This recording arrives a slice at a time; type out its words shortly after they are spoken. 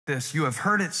this, you have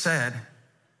heard it said,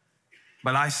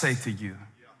 but I say to you.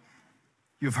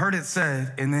 You've heard it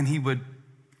said, and then he would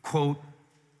quote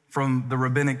from the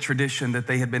rabbinic tradition that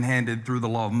they had been handed through the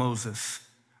law of Moses.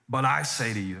 But I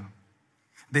say to you.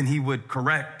 Then he would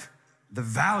correct the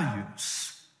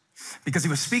values, because he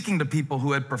was speaking to people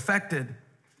who had perfected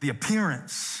the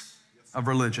appearance of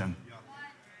religion.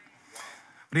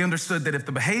 But he understood that if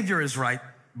the behavior is right,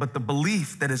 but the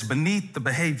belief that is beneath the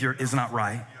behavior is not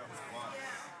right,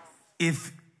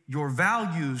 if your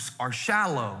values are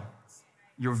shallow,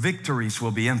 your victories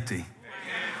will be empty.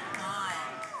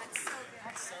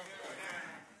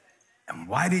 And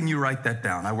why didn't you write that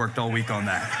down? I worked all week on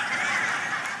that.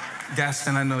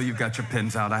 Gaston, I know you've got your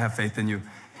pens out. I have faith in you.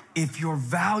 If your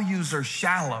values are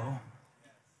shallow,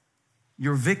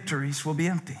 your victories will be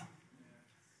empty.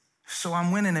 So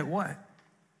I'm winning at what?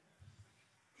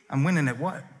 I'm winning at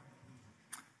what?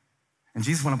 And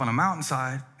Jesus went up on a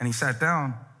mountainside and he sat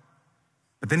down,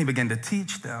 but then he began to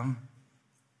teach them.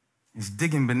 He's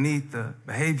digging beneath the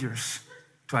behaviors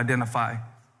to identify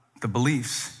the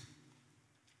beliefs.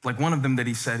 Like one of them that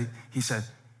he said,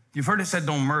 you've heard it said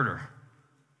don't murder.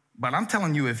 But I'm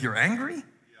telling you, if you're angry,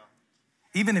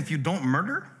 even if you don't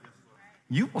murder,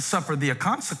 you will suffer the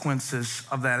consequences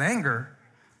of that anger.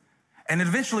 And it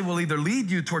eventually will either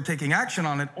lead you toward taking action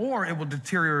on it, or it will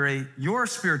deteriorate your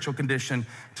spiritual condition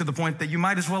to the point that you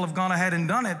might as well have gone ahead and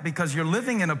done it, because you're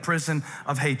living in a prison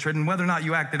of hatred. And whether or not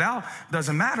you acted out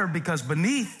doesn't matter, because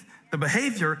beneath the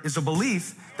behavior is a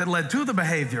belief that led to the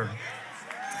behavior.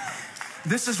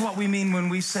 This is what we mean when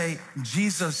we say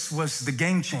Jesus was the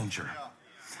game changer.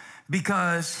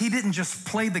 Because he didn't just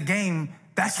play the game,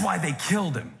 that's why they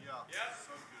killed him.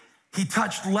 He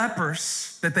touched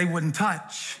lepers that they wouldn't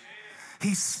touch.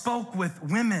 He spoke with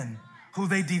women who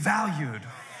they devalued.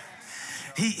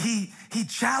 He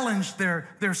challenged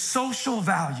their social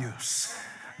values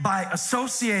by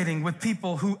associating with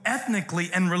people who ethnically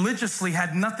and religiously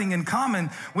had nothing in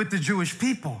common with the Jewish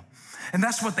people. And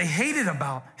that's what they hated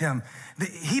about him.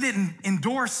 He didn't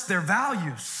endorse their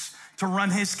values to run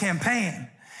his campaign.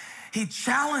 He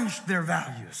challenged their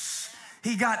values.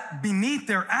 He got beneath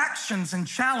their actions and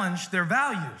challenged their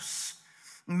values.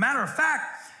 Matter of fact,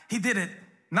 he did it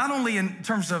not only in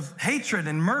terms of hatred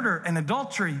and murder and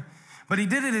adultery, but he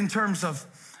did it in terms of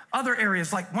other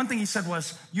areas. Like one thing he said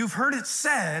was, you've heard it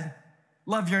said,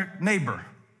 love your neighbor.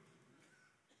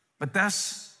 But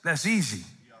that's easy.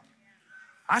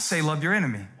 I say love your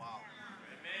enemy.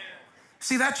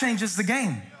 See, that changes the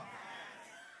game.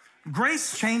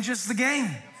 Grace changes the game.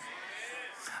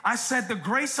 I said the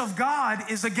grace of God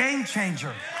is a game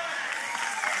changer.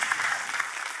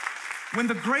 When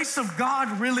the grace of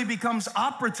God really becomes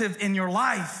operative in your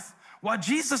life, what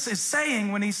Jesus is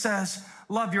saying when he says,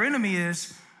 love your enemy,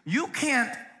 is you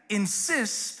can't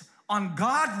insist on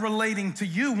God relating to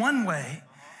you one way,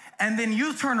 and then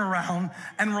you turn around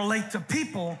and relate to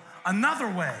people another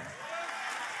way.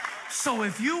 So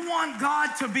if you want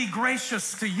God to be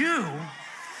gracious to you,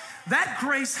 that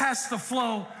grace has to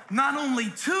flow not only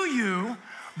to you,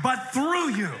 but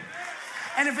through you.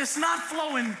 And if it's not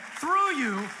flowing through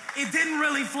you, it didn't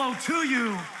really flow to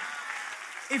you.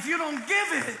 If you don't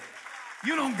give it,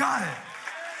 you don't got it.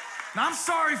 Now, I'm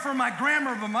sorry for my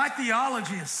grammar, but my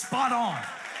theology is spot on.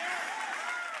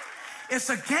 It's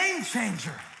a game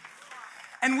changer.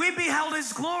 And we beheld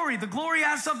his glory, the glory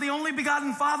as of the only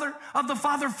begotten Father, of the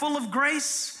Father, full of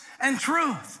grace and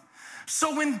truth.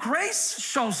 So when grace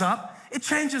shows up, it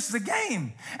changes the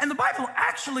game. And the Bible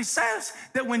actually says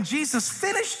that when Jesus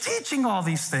finished teaching all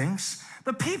these things,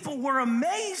 the people were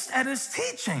amazed at his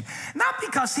teaching. Not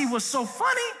because he was so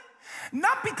funny,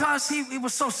 not because he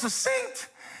was so succinct,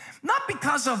 not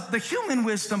because of the human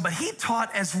wisdom, but he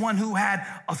taught as one who had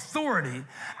authority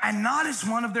and not as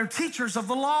one of their teachers of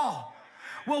the law.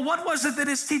 Well, what was it that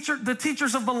the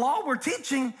teachers of the law were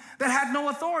teaching that had no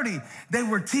authority? They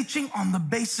were teaching on the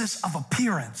basis of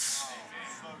appearance.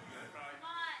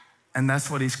 And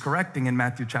that's what he's correcting in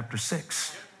Matthew chapter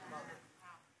 6.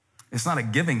 It's not a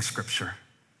giving scripture.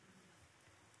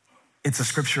 It's a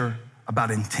scripture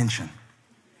about intention.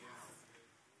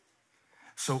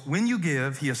 So when you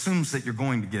give, he assumes that you're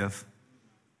going to give,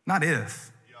 not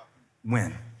if,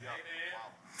 when.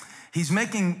 He's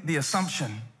making the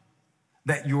assumption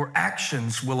that your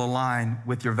actions will align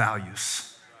with your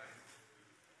values.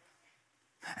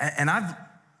 And I've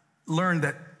learned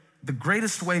that the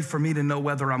greatest way for me to know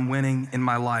whether I'm winning in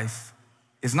my life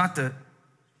is not to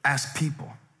ask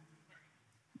people,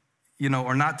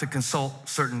 or not to consult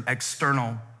certain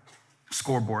external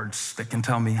scoreboards that can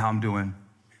tell me how I'm doing.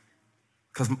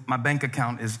 Because my bank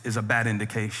account is a bad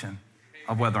indication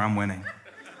of whether I'm winning.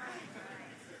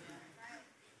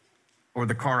 or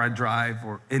the car I drive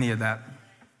or any of that.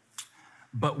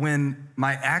 But when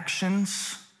my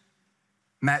actions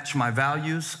match my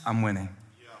values, I'm winning.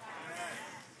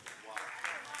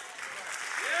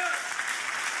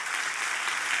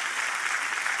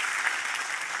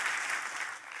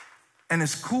 And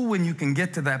it's cool when you can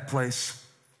get to that place.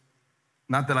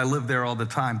 Not that I live there all the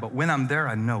time, but when I'm there,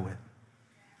 I know it.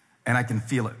 And I can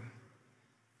feel it.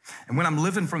 And when I'm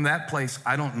living from that place,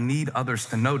 I don't need others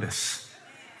to notice.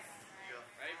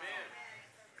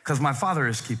 Because my Father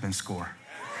is keeping score.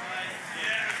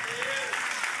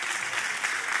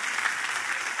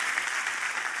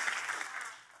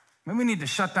 Maybe we need to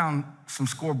shut down some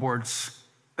scoreboards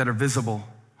that are visible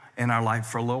in our life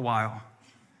for a little while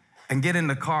and get in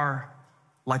the car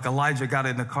like Elijah got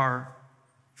in the car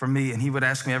for me, and he would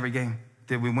ask me every game,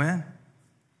 did we win?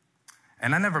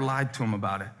 And I never lied to him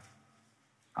about it.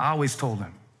 I always told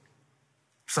him.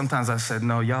 Sometimes I said,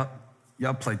 no, y'all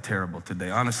played terrible today.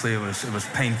 Honestly, it was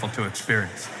painful to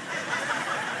experience.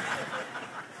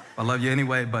 I love you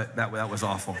anyway, but that was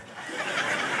awful.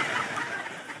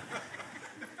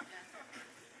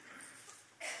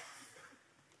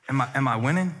 Am I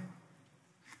winning?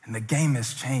 And the game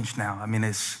has changed now. I mean,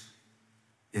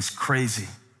 it's crazy.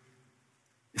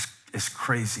 It's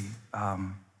crazy.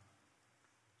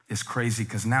 It's crazy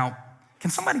because now,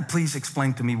 can somebody please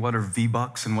explain to me what are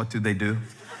V-Bucks and what do they do?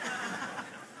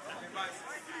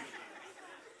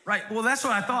 Right, well, that's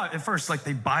what I thought at first, like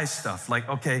they buy stuff. Like,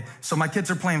 okay, so my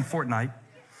kids are playing Fortnite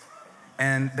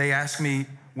and they ask me,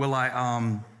 will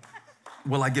I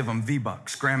give them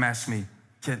V-Bucks? Graham asked me,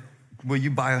 will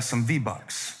you buy us some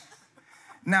V-Bucks?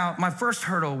 Now, my first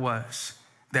hurdle was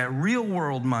that real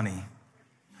world money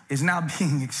is now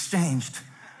being exchanged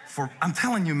for, I'm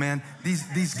telling you, man,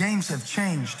 these games have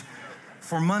changed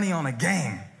for money on a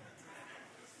game.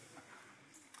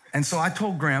 And so I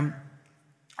told Graham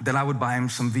that I would buy him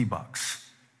some V-Bucks.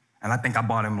 And I think I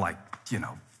bought him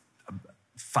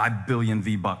 5 billion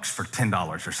V-Bucks for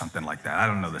 $10 or something like that. I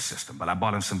don't know the system, but I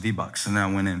bought him some V-Bucks. And then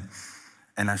I went in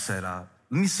and I said, let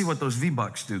me see what those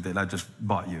V-Bucks do that I just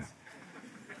bought you.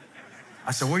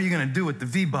 I said, what are you gonna do with the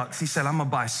V-Bucks? He said, I'm gonna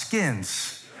buy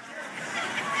skins.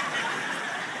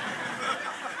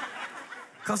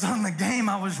 Because on the game,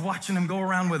 I was watching him go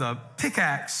around with a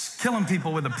pickaxe, killing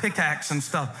people with a pickaxe and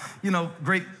stuff. You know,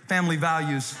 great family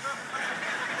values.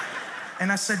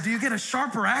 And I said, do you get a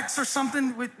sharper axe or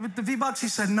something with the V-Bucks? He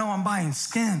said, no, I'm buying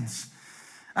skins.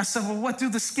 I said, well, what do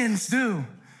the skins do?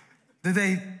 Do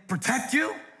they protect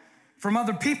you from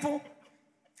other people?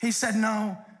 He said,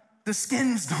 no, the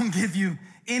skins don't give you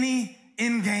any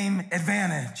in-game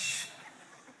advantage.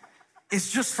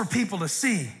 It's just for people to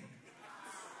see.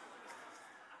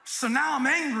 So now I'm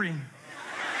angry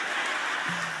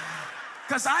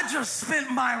because I just spent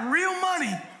my real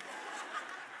money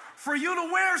for you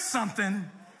to wear something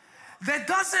that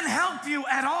doesn't help you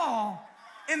at all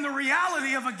in the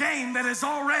reality of a game that is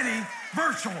already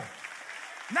virtual.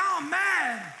 Now I'm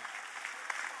mad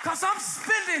because I'm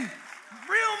spending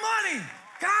real money.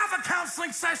 Can I have a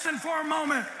counseling session for a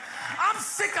moment? I'm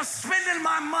sick of spending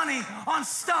my money on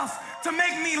stuff to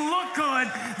make me look good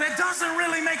that doesn't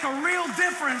really make a real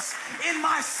difference in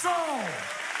my soul.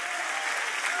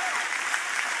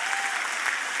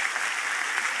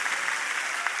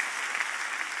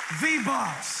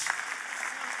 V-Bucks.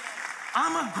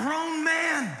 I'm a grown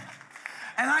man,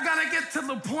 and I gotta get to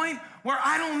the point where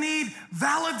I don't need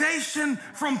validation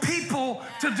from people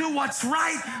to do what's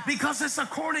right because it's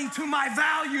according to my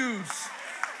values.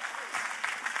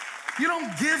 You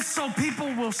don't give so people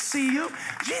will see you.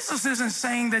 Jesus isn't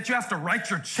saying that you have to write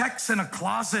your checks in a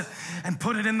closet and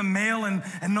put it in the mail and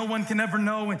no one can ever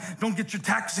know and don't get your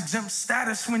tax exempt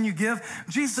status when you give.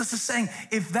 Jesus is saying,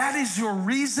 if that is your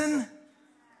reason,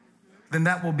 then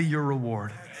that will be your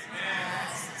reward.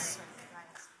 Yes.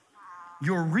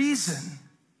 Your reason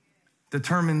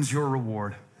determines your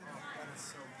reward.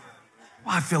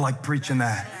 Well, I feel like preaching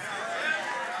that.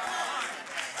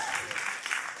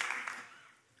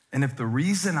 And if the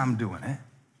reason I'm doing it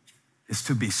is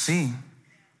to be seen,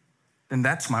 then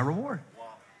that's my reward.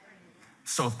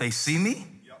 So if they see me,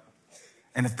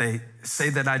 and if they say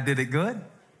that I did it good,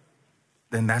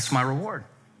 then that's my reward.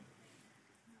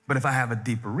 But if I have a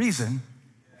deeper reason,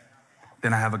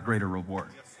 then I have a greater reward.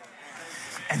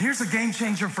 And here's a game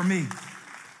changer for me.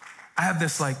 I have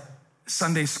this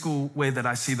Sunday school way that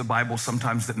I see the Bible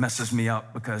sometimes that messes me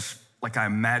up because I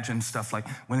imagine stuff like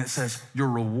when it says your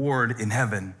reward in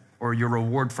heaven or your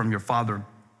reward from your Father.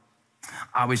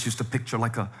 I always used to picture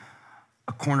a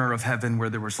corner of heaven where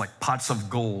there was pots of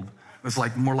gold. It was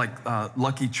more like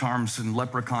Lucky Charms and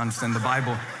leprechauns than the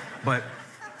Bible, but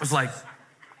it was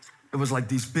It was like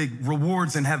these big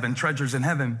rewards in heaven, treasures in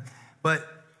heaven. But,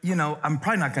 you know, I'm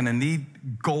probably not gonna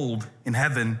need gold in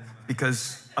heaven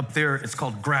because up there it's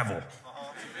called gravel.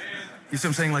 You see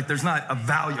what I'm saying? Like there's not a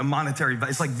value, a monetary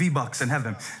value. It's like V-Bucks in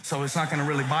heaven. So it's not gonna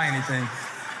really buy anything.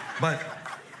 But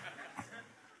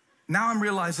now I'm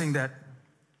realizing that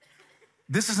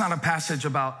this is not a passage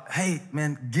about, hey,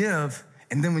 man, give.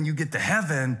 And then when you get to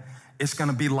heaven, it's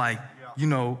gonna be like, you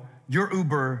know, your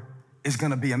Uber is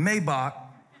gonna be a Maybach.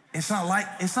 It's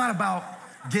not about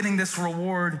getting this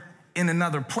reward in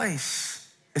another place.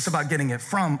 It's about getting it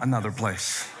from another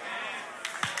place.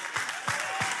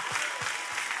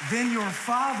 Then your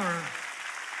Father,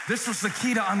 this was the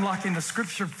key to unlocking the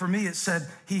scripture for me. It said,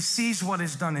 he sees what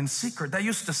is done in secret. That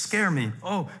used to scare me.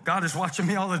 Oh, God is watching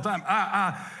me all the time.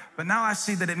 But now I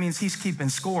see that it means he's keeping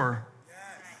score.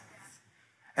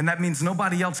 And that means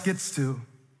nobody else gets to.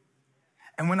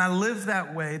 And when I live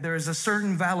that way, there is a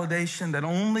certain validation that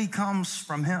only comes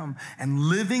from him and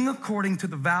living according to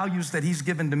the values that he's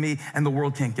given to me, and the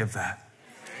world can't give that.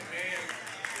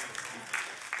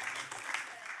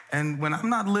 And when I'm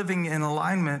not living in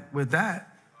alignment with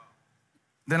that,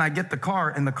 then I get the car,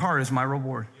 and the car is my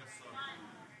reward.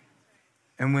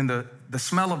 And when the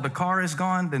smell of the car is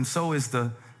gone, then so is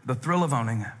the thrill of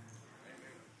owning it.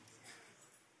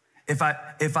 If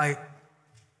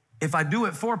I do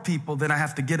it for people, then I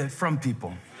have to get it from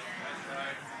people.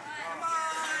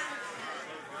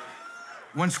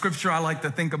 One scripture I like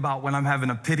to think about when I'm having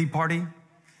a pity party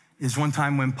is one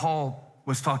time when Paul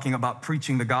was talking about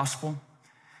preaching the gospel.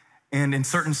 And in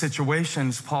certain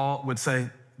situations, Paul would say,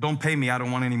 don't pay me. I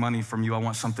don't want any money from you. I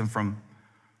want something from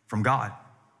God.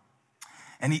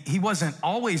 And he wasn't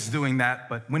always doing that,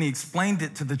 but when he explained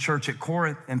it to the church at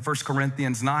Corinth in 1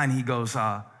 Corinthians 9, he goes,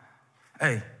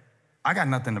 hey, I got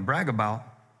nothing to brag about.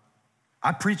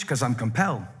 I preach because I'm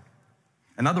compelled.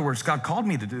 In other words, God called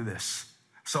me to do this,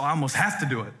 so I almost have to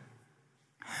do it.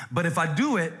 But if I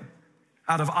do it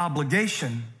out of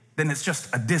obligation, then it's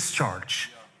just a discharge.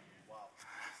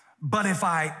 But if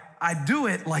I do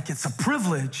it like it's a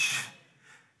privilege,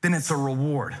 then it's a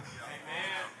reward.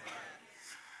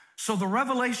 So the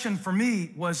revelation for me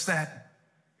was that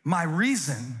my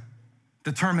reason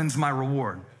determines my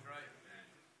reward.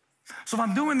 So if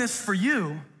I'm doing this for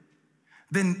you,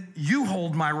 then you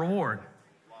hold my reward.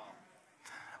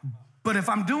 But if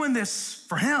I'm doing this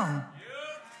for him,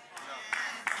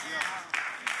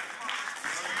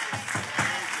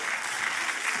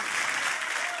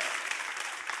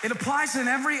 it applies in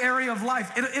every area of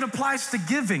life. It applies to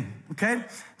giving, okay?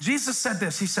 Jesus said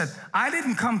this. He said, I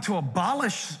didn't come to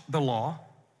abolish the law.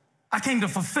 I came to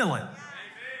fulfill it.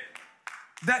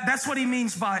 That's what he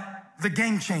means by the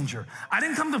game changer. I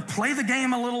didn't come to play the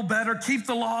game a little better, keep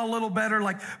the law a little better,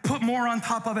 like put more on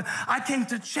top of it. I came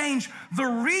to change the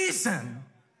reason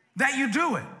that you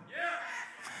do it.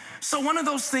 So one of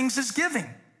those things is giving.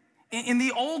 In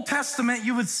the Old Testament,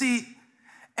 you would see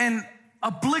an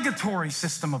obligatory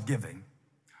system of giving,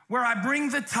 where I bring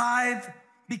the tithe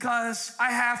because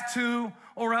I have to,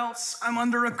 or else I'm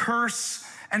under a curse.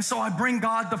 And so I bring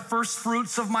God the first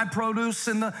fruits of my produce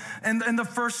and the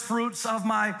first fruits of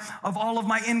all of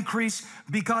my increase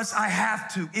because I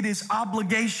have to. It is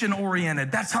obligation oriented.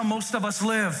 That's how most of us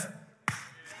live.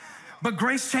 But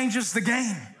grace changes the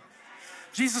game.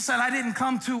 Jesus said, I didn't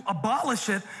come to abolish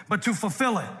it, but to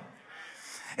fulfill it.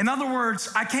 In other words,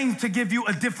 I came to give you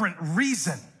a different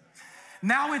reason.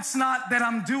 Now it's not that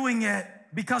I'm doing it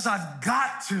because I've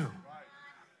got to.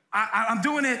 I'm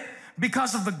doing it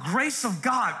because of the grace of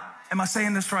God. Am I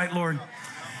saying this right, Lord?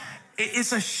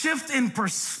 It's a shift in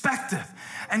perspective.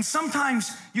 And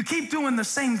sometimes you keep doing the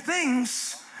same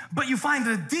things, but you find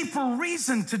a deeper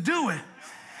reason to do it.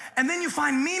 And then you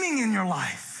find meaning in your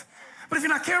life. But if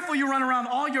you're not careful, you run around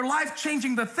all your life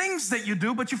changing the things that you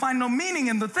do, but you find no meaning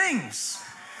in the things.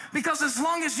 Because as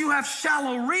long as you have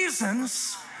shallow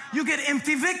reasons, you get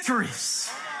empty victories.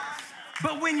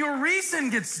 But when your reason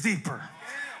gets deeper,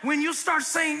 when you start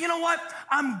saying, you know what,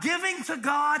 I'm giving to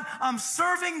God, I'm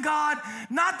serving God,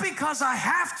 not because I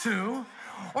have to,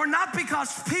 or not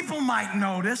because people might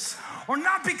notice, or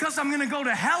not because I'm gonna go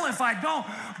to hell if I don't,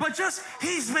 but just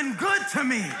he's been good to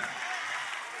me.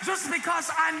 Just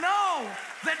because I know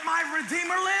that my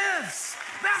Redeemer lives.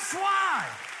 That's why.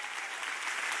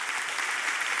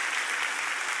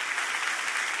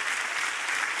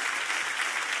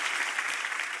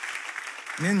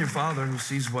 And your Father who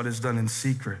sees what is done in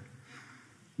secret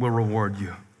will reward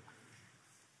you.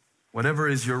 Whatever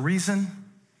is your reason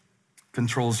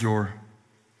controls your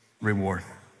reward.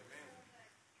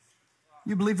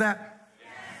 You believe that?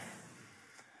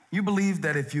 You believe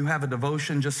that if you have a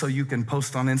devotion just so you can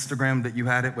post on Instagram that you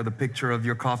had it with a picture of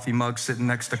your coffee mug sitting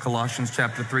next to Colossians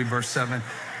chapter 3, verse 7?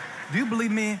 Do you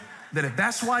believe me that if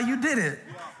that's why you did it,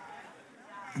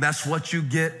 that's what you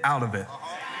get out of it?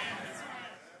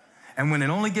 And when it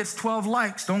only gets 12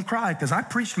 likes, don't cry, because I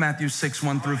preached Matthew 6,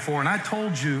 1 through 4, and I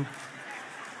told you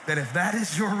that if that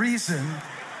is your reason,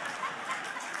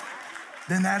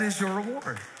 then that is your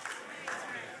reward.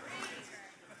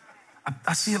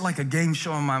 I see it like a game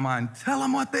show in my mind. Tell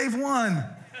them what they've won.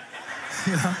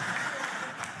 You know?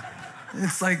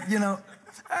 It's like,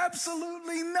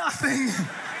 absolutely nothing.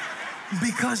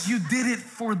 Because you did it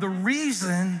for the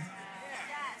reason.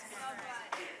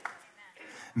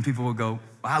 And people will go,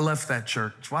 I left that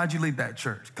church. Why'd you leave that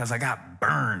church? Because I got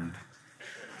burned.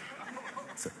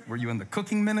 So, were you in the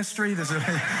cooking ministry? You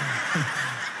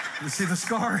see the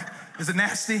scar? Is it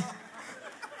nasty?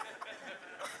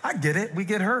 I get it. We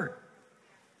get hurt.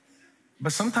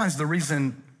 But sometimes the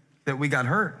reason that we got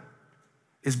hurt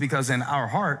is because in our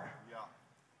heart,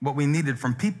 what we needed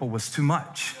from people was too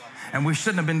much. And we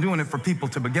shouldn't have been doing it for people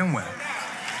to begin with.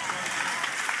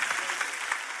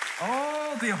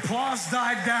 Oh, the applause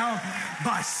died down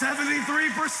by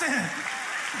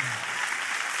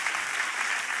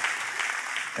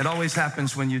 73%. It always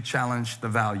happens when you challenge the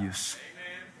values.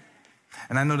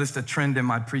 And I noticed a trend in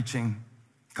my preaching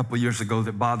a couple years ago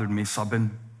that bothered me, so I've been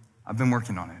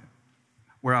working on it.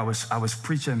 Where I was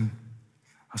preaching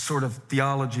a sort of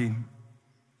theology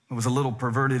that was a little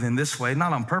perverted in this way,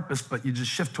 not on purpose, but you just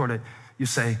shift toward it. You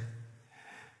say,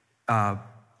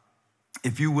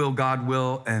 if you will, God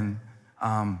will, and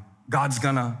God's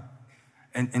gonna,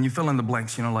 and you fill in the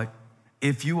blanks, like,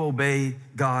 if you obey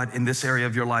God in this area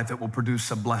of your life, it will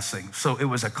produce a blessing. So it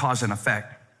was a cause and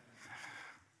effect.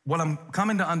 What I'm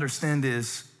coming to understand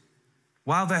is,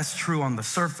 while that's true on the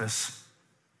surface,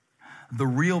 the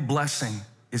real blessing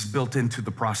is built into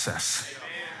the process.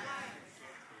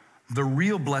 The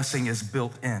real blessing is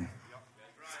built in.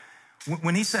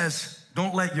 When he says,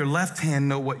 don't let your left hand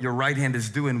know what your right hand is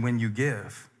doing when you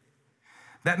give,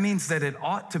 that means that it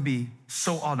ought to be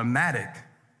so automatic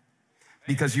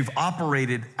because you've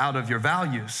operated out of your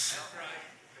values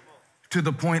to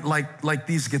the point like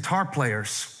these guitar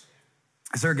players.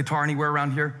 Is there a guitar anywhere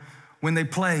around here? When they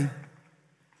play,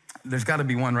 there's got to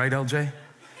be one, right, LJ?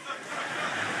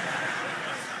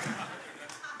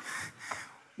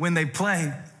 When they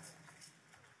play,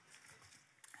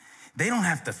 they don't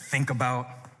have to think about,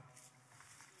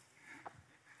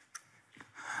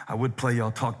 I would play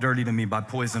Y'all Talk Dirty to Me by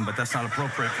Poison, but that's not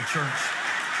appropriate for church.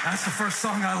 That's the first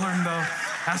song I learned, though.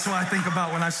 That's what I think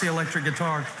about when I see electric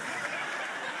guitar.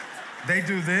 They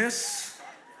do this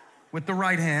with the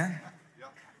right hand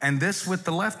and this with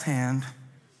the left hand.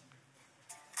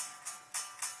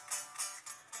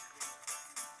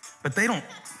 But they don't.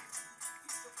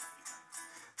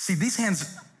 See, these hands,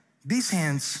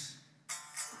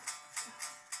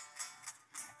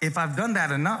 if I've done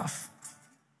that enough,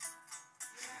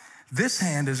 this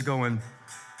hand is going,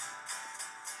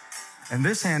 and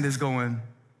this hand is going,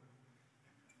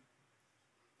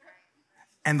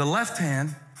 and the left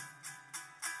hand,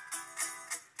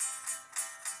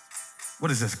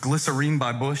 what is this, Glycerine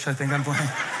by Bush, I think I'm playing,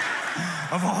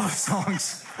 of all the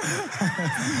songs.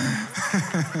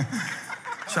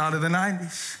 Child of the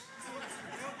 90s.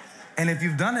 And if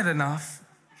you've done it enough,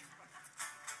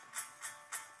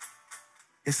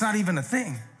 it's not even a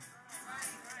thing.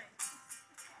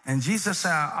 And Jesus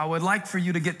said, I would like for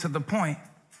you to get to the point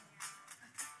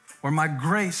where my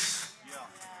grace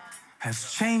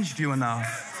has changed you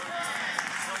enough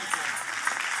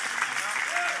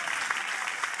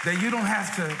that you don't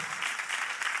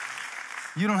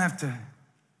have to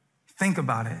think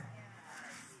about it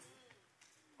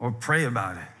or pray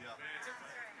about it.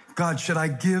 God, should I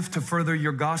give to further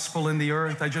your gospel in the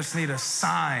earth? I just need a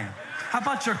sign. How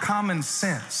about your common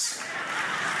sense?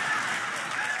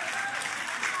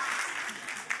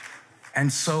 And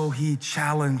so he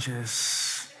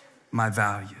challenges my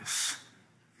values.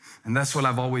 And that's what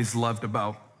I've always loved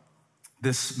about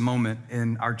this moment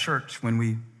in our church when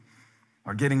we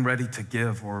are getting ready to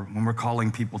give or when we're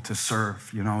calling people to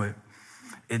serve.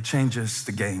 It changes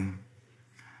the game.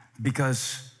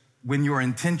 Because when your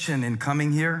intention in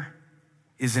coming here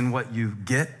is in what you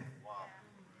get,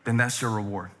 then that's your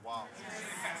reward.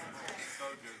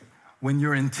 When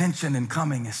your intention in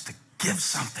coming is to give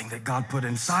something that God put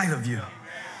inside of you,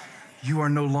 you are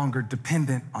no longer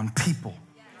dependent on people.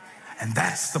 And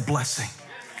that's the blessing.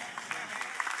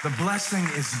 The blessing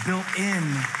is built in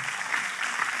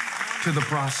to the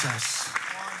process.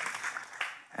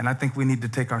 And I think we need to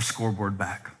take our scoreboard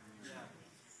back.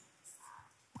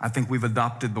 I think we've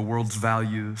adopted the world's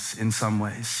values in some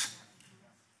ways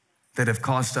that have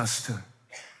caused us to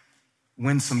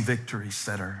win some victories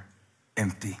that are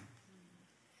empty.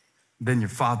 Then your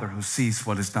Father who sees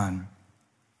what is done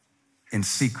in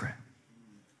secret,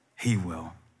 he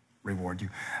will reward you.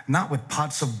 Not with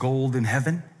pots of gold in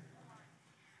heaven,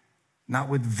 not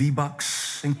with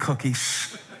V-Bucks and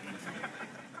cookies,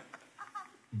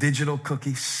 digital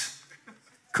cookies,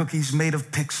 cookies made of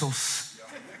pixels,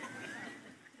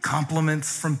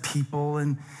 compliments from people,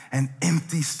 and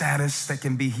empty status that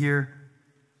can be here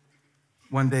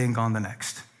one day and gone the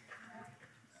next.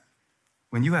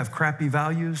 When you have crappy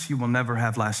values, you will never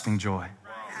have lasting joy.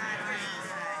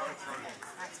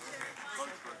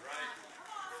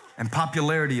 And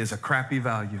popularity is a crappy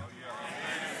value.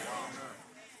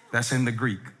 That's in the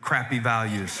Greek, crappy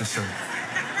values.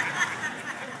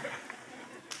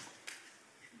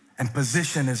 And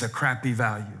position is a crappy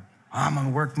value. I'm gonna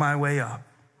work my way up.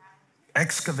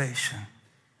 Excavation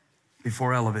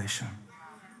before elevation.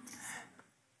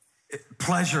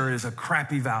 Pleasure is a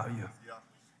crappy value.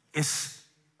 It's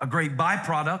a great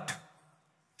byproduct.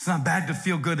 It's not bad to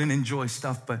feel good and enjoy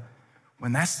stuff, but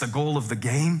when that's the goal of the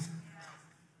game,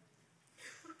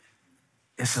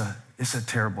 it's a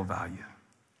terrible value.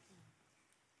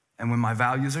 And when my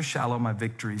values are shallow, my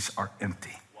victories are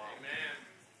empty.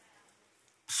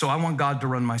 So I want God to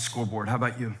run my scoreboard. How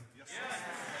about you?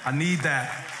 I need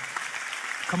that.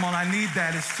 Come on, I need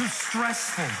that. It's too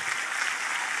stressful.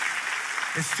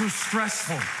 It's too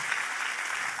stressful.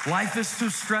 Life is too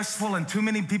stressful, and too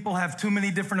many people have too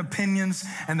many different opinions,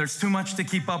 and there's too much to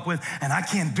keep up with, and I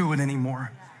can't do it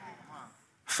anymore.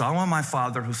 So I want my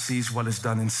Father who sees what is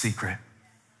done in secret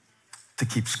to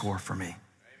keep score for me.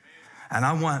 And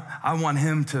I want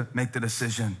him to make the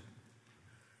decision.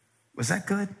 Was that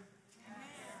good?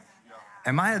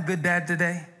 Am I a good dad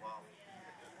today?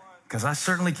 Because I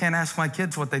certainly can't ask my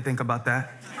kids what they think about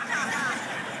that.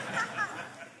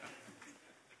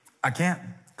 I can't.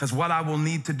 Because what I will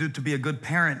need to do to be a good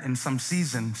parent in some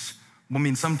seasons will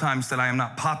mean sometimes that I am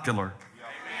not popular.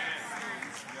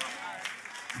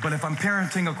 But if I'm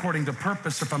parenting according to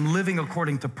purpose, if I'm living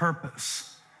according to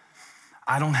purpose,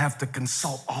 I don't have to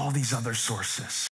consult all these other sources.